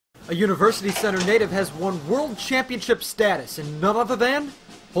A University Center native has won world championship status in none other than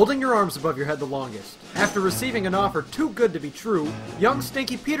holding your arms above your head the longest. After receiving an offer too good to be true, young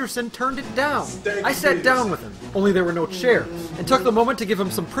Stanky Pederson turned it down. I sat down with him, only there were no chairs, and took the moment to give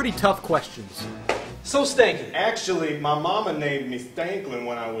him some pretty tough questions. So Stanky. Actually, my mama named me Stanklin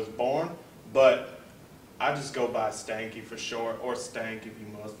when I was born, but I just go by Stanky for short, or Stank if you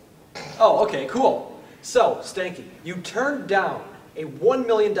must. Oh, okay, cool. So, Stanky, you turned down a $1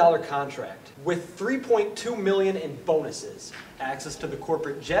 million contract with $3.2 million in bonuses, access to the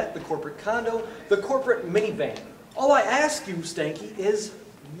corporate jet, the corporate condo, the corporate minivan. All I ask you, Stanky, is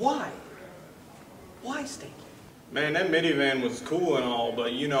why? Why, Stanky? Man, that minivan was cool and all,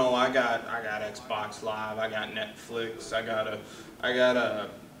 but you know, I got Xbox Live, I got Netflix, I got a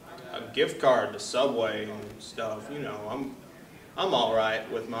gift card to Subway and stuff. You know, I'm all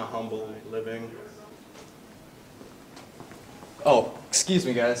right with my humble living. Oh, excuse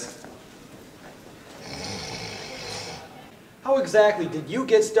me, guys. How exactly did you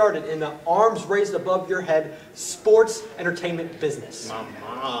get started in the arms raised above your head sports entertainment business? My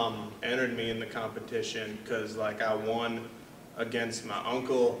mom entered me in the competition because, like, I won against my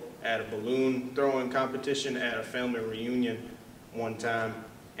uncle at a balloon throwing competition at a family reunion one time,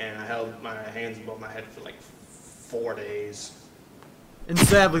 and I held my hands above my head for like 4 days. And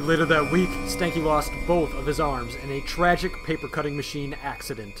sadly, later that week, Stanky lost both of his arms in a tragic paper-cutting machine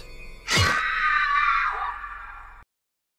accident.